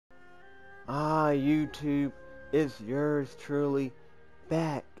Hi YouTube, it's yours truly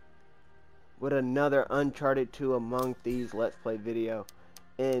back with another Uncharted 2 Among Thieves Let's Play video.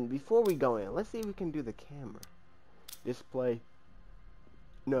 And before we go in, let's see if we can do the camera. Display.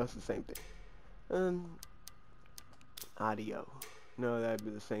 No, it's the same thing. Audio. No, that'd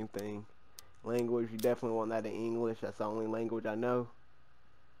be the same thing. Language, you definitely want that in English. That's the only language I know.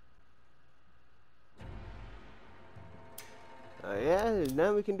 Yeah, there's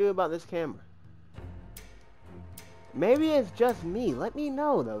nothing we can do about this camera. Maybe it's just me. Let me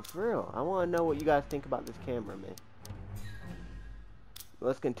know though, for real. I want to know what you guys think about this camera, man.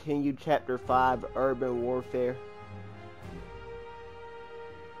 Let's continue chapter 5, Urban Warfare.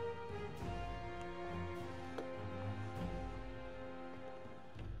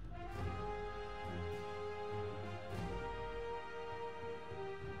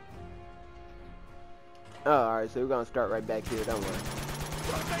 Oh, alright, so we're gonna start right back here, don't worry.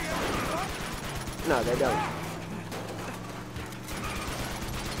 No, they don't.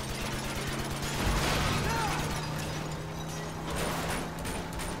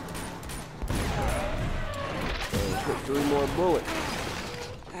 Put 3 more bullets.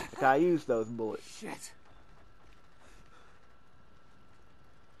 I use those bullets. Shit.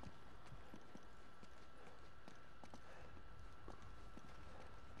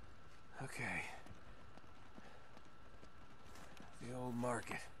 Okay. The old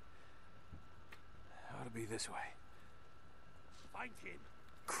market. Ought to be this way. Find him.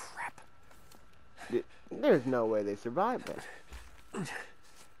 Crap. There's no way they survived that.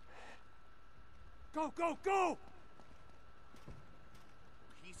 Go, go, go!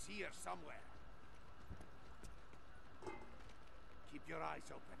 He's here somewhere. Keep your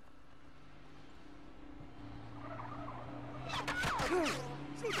eyes open.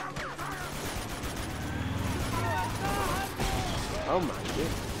 Oh my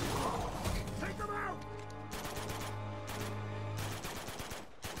goodness. Take him out!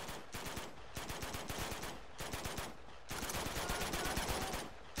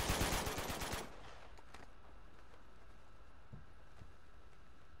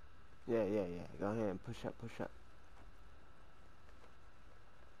 Yeah. Go ahead and push up.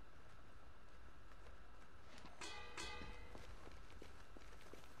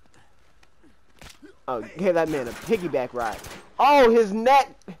 Oh, give that man a piggyback ride. Oh, his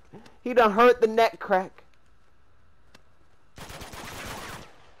neck! He done hurt the neck crack.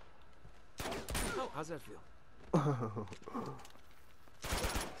 Oh, how's that feel? That's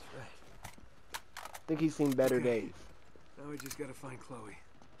right. I think he's seen better days. Now we just gotta find Chloe.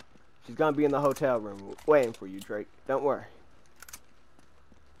 She's gonna be in the hotel room waiting for you, Drake. Don't worry.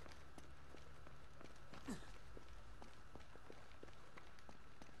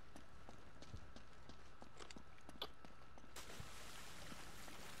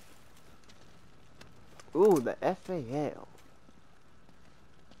 Ooh, the FAL.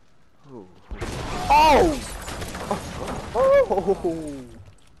 Ooh. Oh!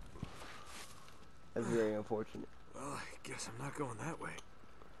 That's very unfortunate. Well, I guess I'm not going that way.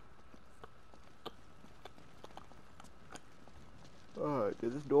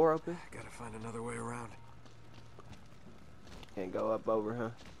 Is this door open? Gotta find another way around. Can't go up over, huh?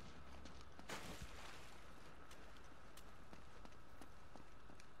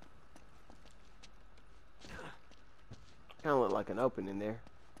 Kinda look like an opening there.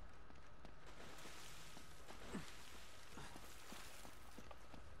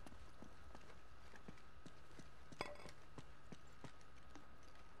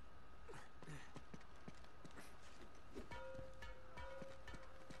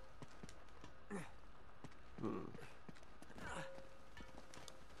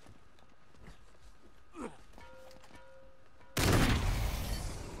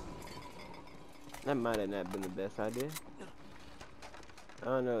 That might have not been the best idea. I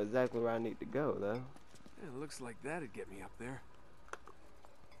don't know exactly where I need to go, though. It looks like that'd get me up there.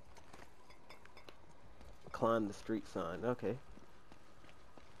 Climb the street sign. Okay.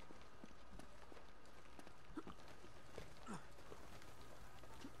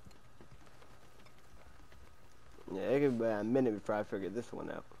 Yeah, it could be about a minute before I figure this one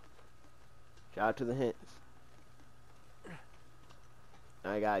out. Shout out to the hints.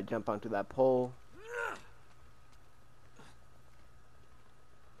 I gotta jump onto that pole.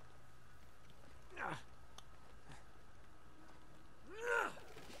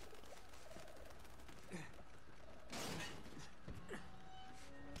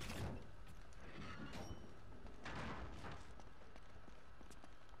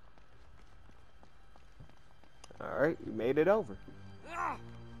 Alright, we made it over.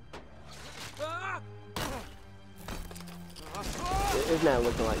 It's It's not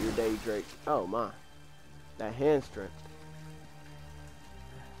looking like your day, Drake. Oh my. That hand strip.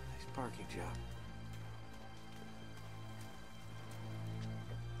 Nice parking job.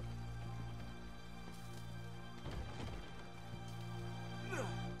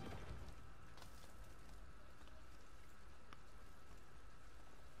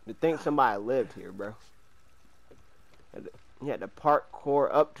 To think somebody lived here, bro. You had to parkour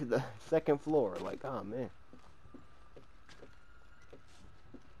up to the second floor. Like, oh man.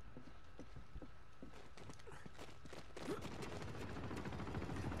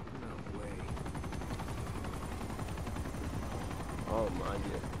 No way. Oh my god.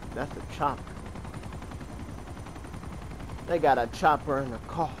 That's a chopper. They got a chopper in the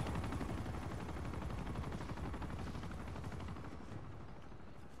car.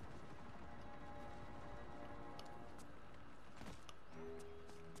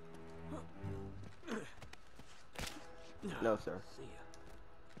 No, sir. See ya.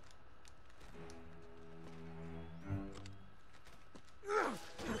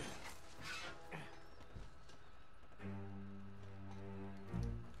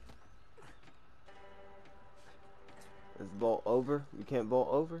 Is vault over? You can't vault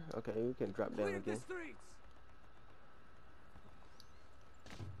over? Okay, we can drop down Clear the again. streets.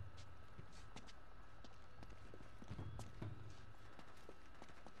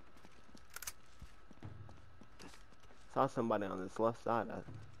 Saw somebody on this left side.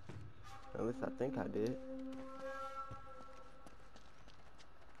 At least I think I did.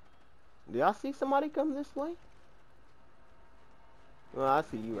 Do y'all see somebody come this way? Well, I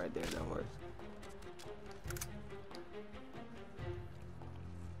see you right there, don't worry.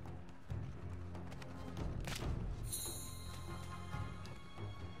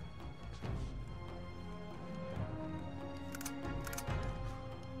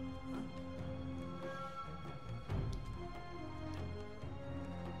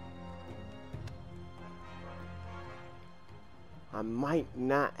 I might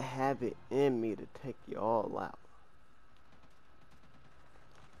not have it in me to take you all out.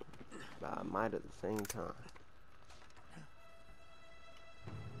 But I might at the same time.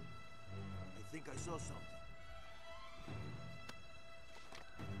 I think I saw something.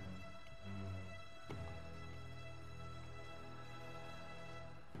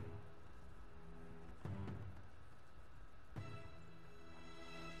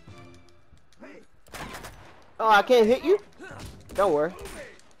 Oh, I can't hit you? Don't worry.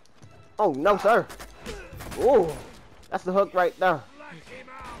 Oh, no, sir. Oh, that's the hook right there.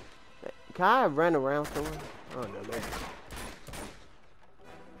 Can I run around somewhere? Oh, no, no.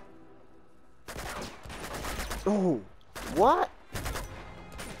 Oh, what?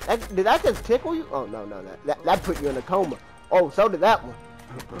 Did that just tickle you? Oh, no, no, that put you in a coma. Oh, so did that one.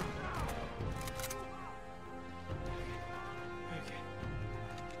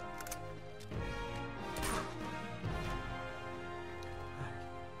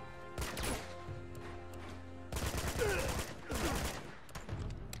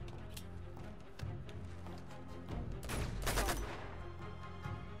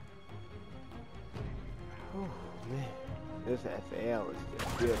 This FAL is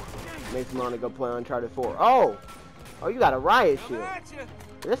just good. Makes me want to go play Uncharted 4. Oh! Oh, you got a riot shield.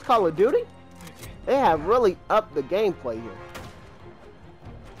 Is this Call of Duty? They have really upped the gameplay here.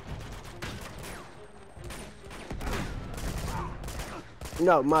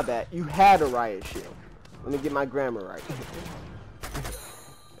 No, my bad. You had a riot shield. Let me get my grammar right.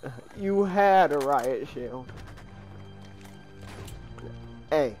 You had a riot shield.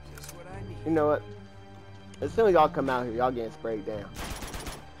 Hey, you know what? As soon as y'all come out here, y'all getting sprayed down.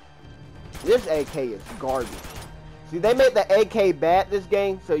 This AK is garbage. See, they made the AK bad this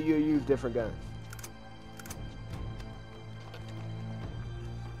game, so you use different guns.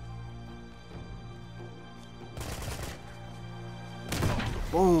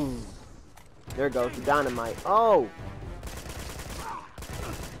 Boom. There goes the dynamite. Oh!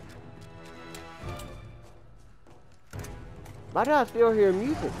 Why do I still hear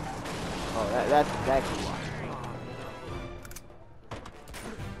music? Oh, that's exactly why.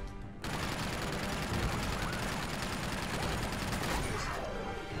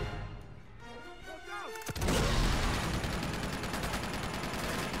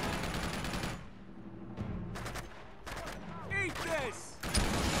 Eat this!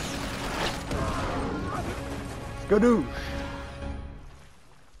 Skadoosh!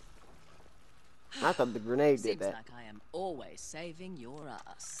 I thought the grenade did Seems that. like I am always saving your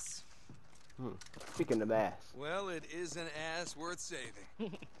ass. Speaking of ass. Well, it is an ass worth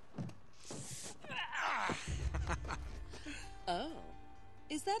saving. Oh,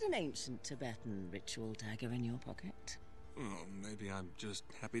 is that an ancient Tibetan ritual dagger in your pocket? Oh, maybe I'm just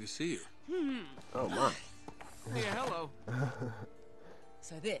happy to see you. Oh my. Yeah, hello.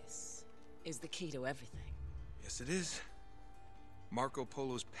 So this is the key to everything. Yes, it is. Marco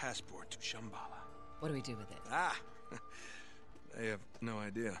Polo's passport to Shambhala. What do we do with it? Ah! I have no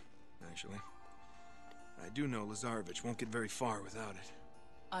idea, actually. I do know Lazarevich won't get very far without it.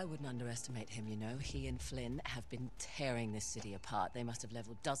 I wouldn't underestimate him, you know. He and Flynn have been tearing this city apart. They must have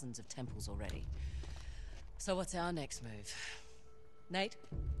leveled dozens of temples already. So what's our next move? Nate?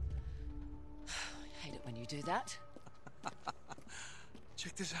 I hate it when you do that.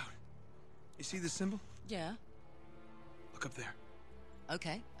 Check this out. You see this symbol? Yeah. Look up there.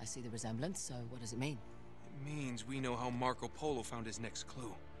 Okay, I see the resemblance, so what does it mean? It means we know how Marco Polo found his next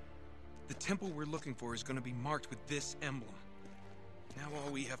clue. The temple we're looking for is going to be marked with this emblem. Now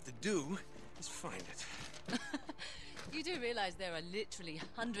all we have to do is find it. You do realize there are literally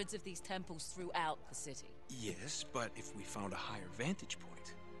hundreds of these temples throughout the city? Yes, but if we found a higher vantage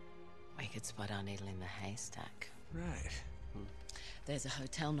point... We could spot our needle in the haystack. Right. There's a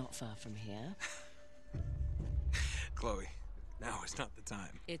hotel not far from here. Chloe, now is not the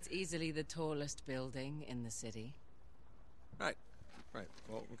time. It's easily the tallest building in the city. Right.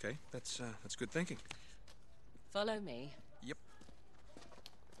 Well, okay. That's good thinking. Follow me. Yep.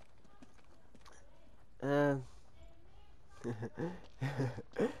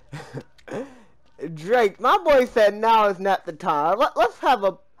 Drake, my boy said now is not the time.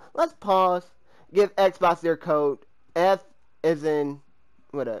 Let's pause. Give Xbox their code. F is in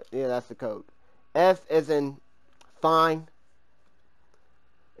yeah, that's the code. F is in fine.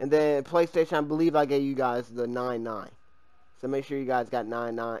 And then PlayStation, I believe I gave you guys the 99. So make sure you guys got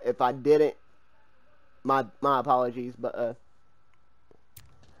 99. If I didn't, my apologies, but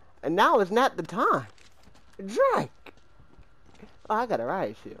and now is not the time. Drake. Oh, I got a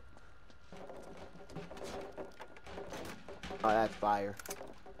riot shield. Oh, that's fire.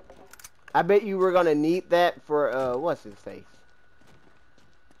 I bet you were gonna need that for what's his face?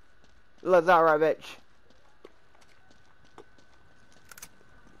 Lazarevich.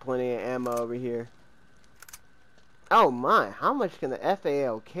 Plenty of ammo over here. Oh my, how much can the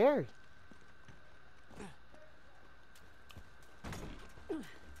FAL carry?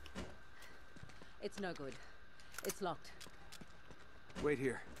 It's no good. It's locked. Wait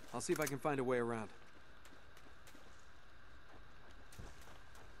here. I'll see if I can find a way around.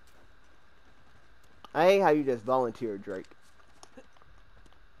 I hate how you just volunteered, Drake.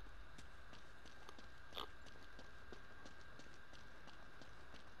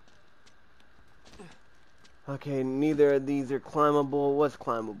 Okay, neither of these are climbable. What's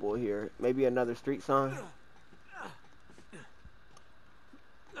climbable here? Maybe another street sign?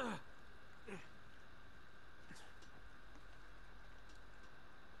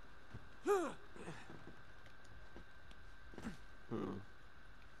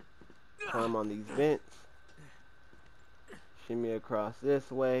 Climb on these vents. Shimmy across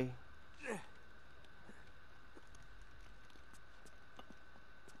this way.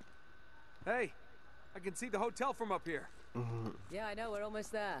 Hey, I can see the hotel from up here. Yeah, I know, we're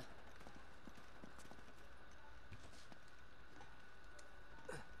almost there.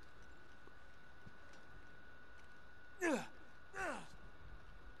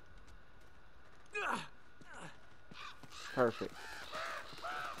 Perfect.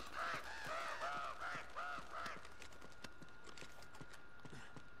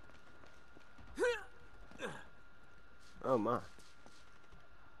 Oh my.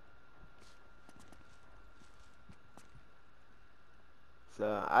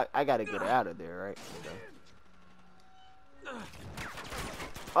 So I gotta get out of there, right? So.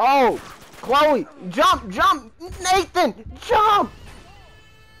 Oh! Chloe! Jump! Nathan! Jump!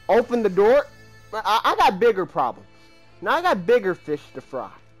 Open the door. I got bigger problems. Now I got bigger fish to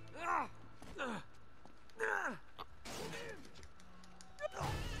fry.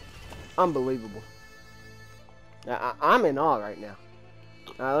 Unbelievable. I'm in awe right now.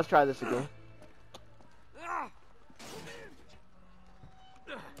 Alright, let's try this again.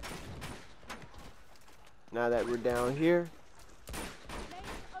 Now that we're down here.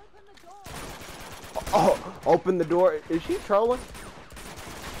 Oh, open the door. Is she trolling?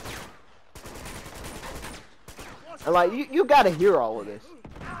 And like, you gotta hear all of this.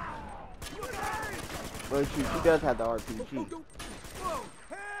 Well, she does have the RPG.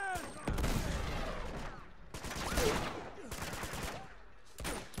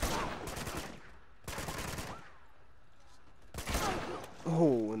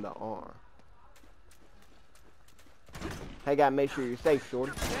 Oh, in the arm. Hey, gotta make sure you're safe,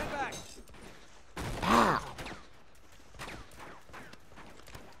 shorty. Stand back. Pow!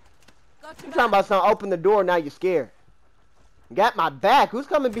 You talking about something? Open the door, now you're scared. Got my back. Who's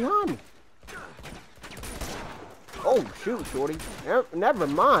coming behind me? Oh, shoot, shorty. Never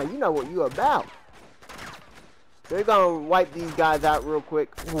mind. You know what you about. So we're gonna wipe these guys out real quick.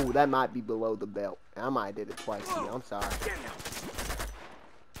 Ooh, that might be below the belt. I might have did it twice here. I'm sorry.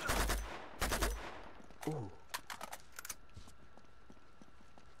 Ooh.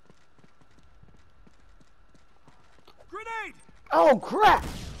 Grenade! Oh, crap!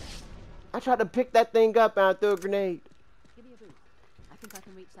 I tried to pick that thing up and I threw a grenade. Give me a boost. I think I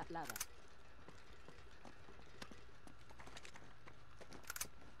can reach that ladder.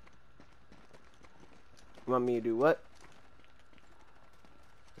 You want me to do what?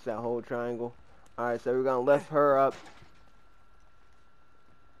 It's that whole triangle. Alright, so we're gonna lift her up.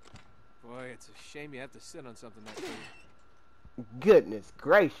 Boy, it's a shame you have to sit on something that big. Goodness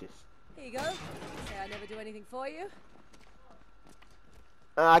gracious. Here you go. Say I never do anything for you.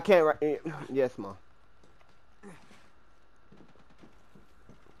 I can't write. Yes, Mom.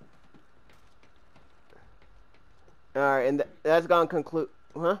 Alright, and that's gonna conclude.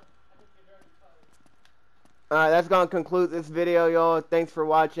 Huh? Alright, that's gonna conclude this video, y'all. Thanks for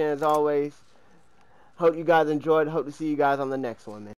watching, as always. Hope you guys enjoyed. Hope to see you guys on the next one, man.